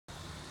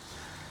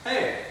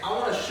Hey, I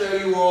want to show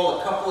you all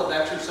a couple of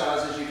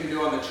exercises you can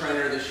do on the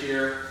trainer this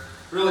year,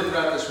 really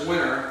throughout this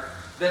winter,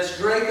 that's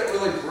great, that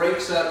really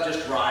breaks up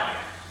just riding.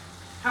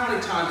 How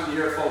many times do you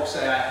hear folks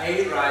say, I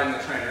hate riding the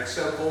trainer, it's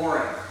so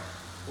boring?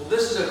 Well,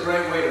 this is a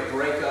great way to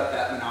break up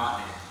that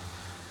monotony.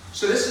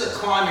 So this is a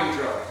climbing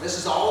drill. This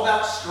is all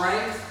about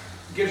strength,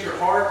 gives your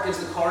heart, gives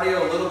the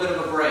cardio a little bit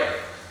of a break.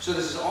 So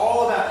this is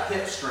all about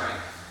hip strength.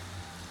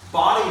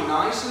 Body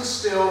nice and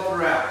still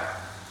throughout.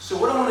 So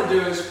what I want to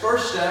do is,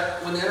 first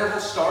step, when the interval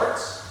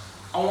starts,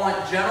 I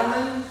want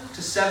gentlemen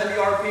to 70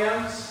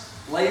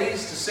 RPMs,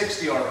 ladies to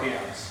 60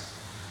 RPMs.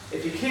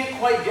 If you can't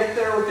quite get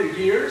there with your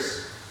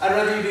gears, I'd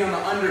rather you be on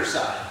the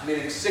underside,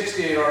 meaning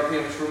 68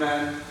 RPMs for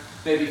men,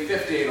 maybe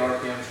 58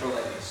 RPMs for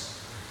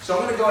ladies. So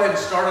I'm going to go ahead and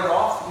start it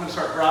off. I'm going to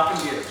start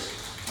dropping gears.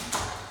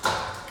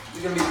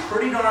 You're going to be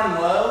pretty darn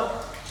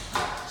low.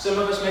 Some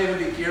of us may even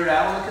be geared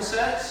out on the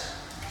cassettes.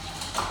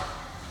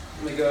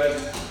 Let me go ahead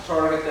and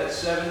target that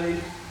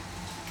 70.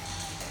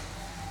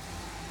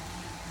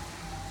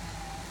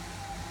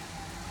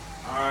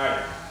 Alright,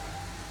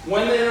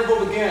 when the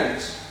interval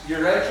begins,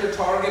 you're at your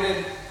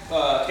targeted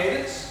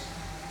cadence,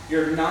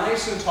 you're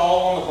nice and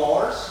tall on the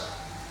bars,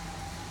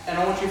 and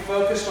I want you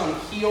focused on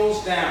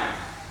heels down.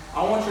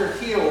 I want your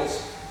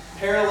heels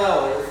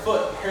parallel, your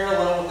foot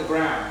parallel with the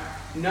ground,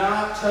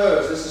 not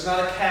toes. This is not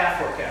a calf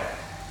workout.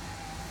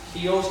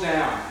 Heels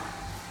down.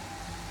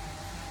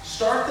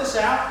 Start this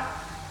out.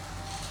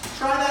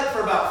 Try that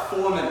for about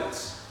 4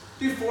 minutes.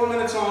 Do 4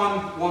 minutes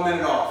on, 1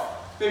 minute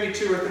off, maybe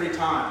 2 or 3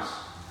 times.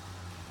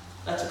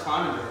 That's a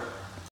climbing drill.